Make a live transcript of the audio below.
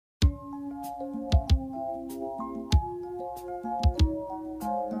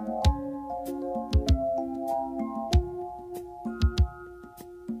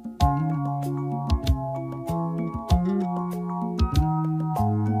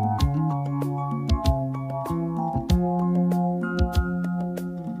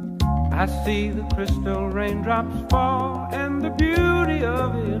I see the crystal raindrops fall, and the beauty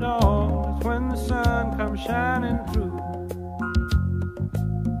of it all is when the sun comes shining through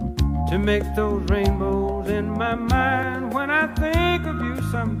to make those rainbows in my mind. When I think of you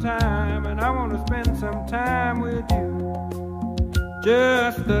sometime, and I want to spend some time with you,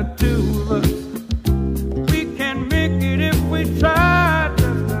 just the two of us. We can make it if we try,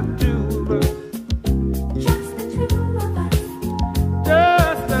 just the two of us. Just the two of us.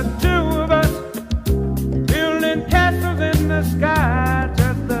 Just the two of us. Building castles in the sky,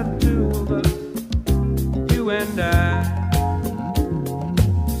 just the two of us. You and I.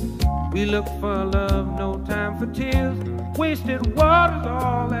 We look for love, no time for tears. Wasted water's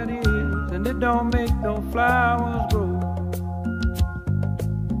all that is, and it don't make no flowers grow.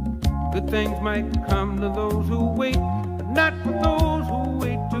 Good things might come to those who wait, but not for those who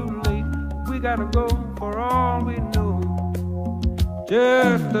wait too late. We gotta go for all we know.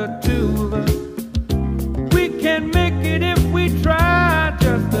 Just the two of us. We can make it if we try,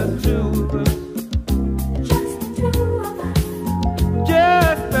 just the two of us. Just the two of us.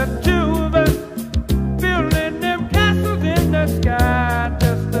 Just the two of us. Building them castles in the sky,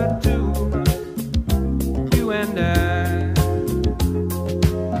 just the two of us. You and I.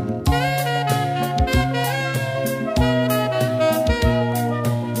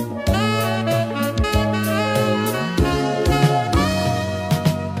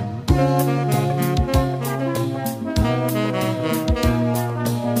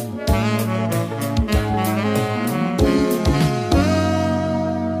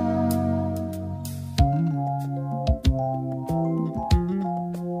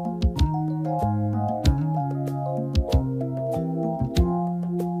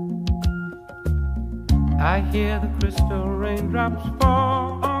 I hear the crystal raindrops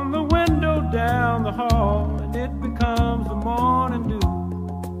fall on the window down the hall, and it becomes the morning dew.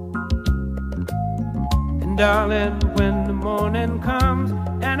 And darling, when the morning comes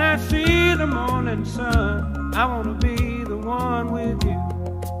and I see the morning sun, I wanna be the one with you.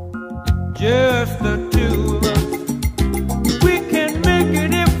 Just the